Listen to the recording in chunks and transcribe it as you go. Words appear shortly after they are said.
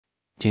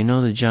Do you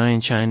know the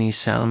giant Chinese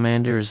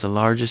salamander is the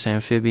largest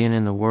amphibian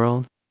in the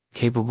world,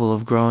 capable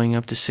of growing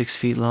up to 6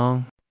 feet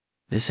long?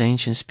 This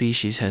ancient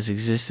species has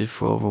existed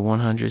for over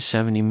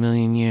 170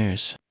 million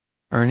years,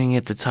 earning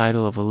it the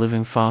title of a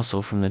living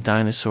fossil from the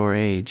dinosaur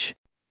age.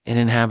 It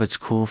inhabits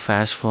cool,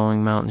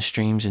 fast-flowing mountain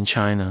streams in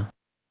China,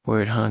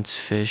 where it hunts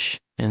fish,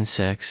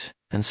 insects,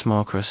 and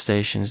small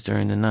crustaceans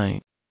during the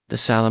night. The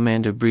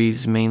salamander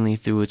breathes mainly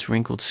through its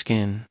wrinkled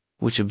skin,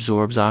 which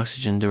absorbs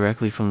oxygen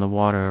directly from the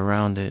water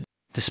around it.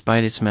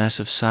 Despite its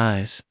massive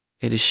size,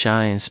 it is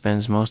shy and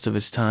spends most of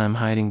its time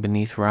hiding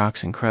beneath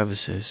rocks and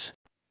crevices.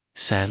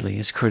 Sadly,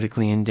 it's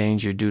critically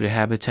endangered due to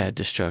habitat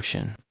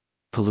destruction,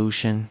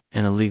 pollution,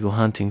 and illegal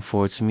hunting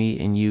for its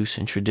meat and use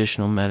in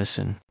traditional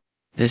medicine.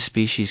 This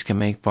species can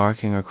make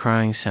barking or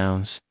crying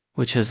sounds,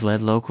 which has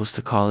led locals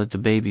to call it the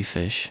baby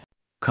fish.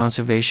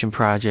 Conservation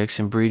projects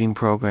and breeding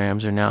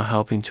programs are now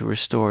helping to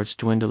restore its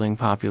dwindling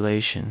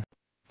population.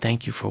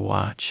 Thank you for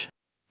watching.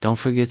 Don't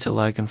forget to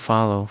like and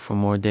follow for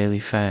more daily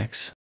facts.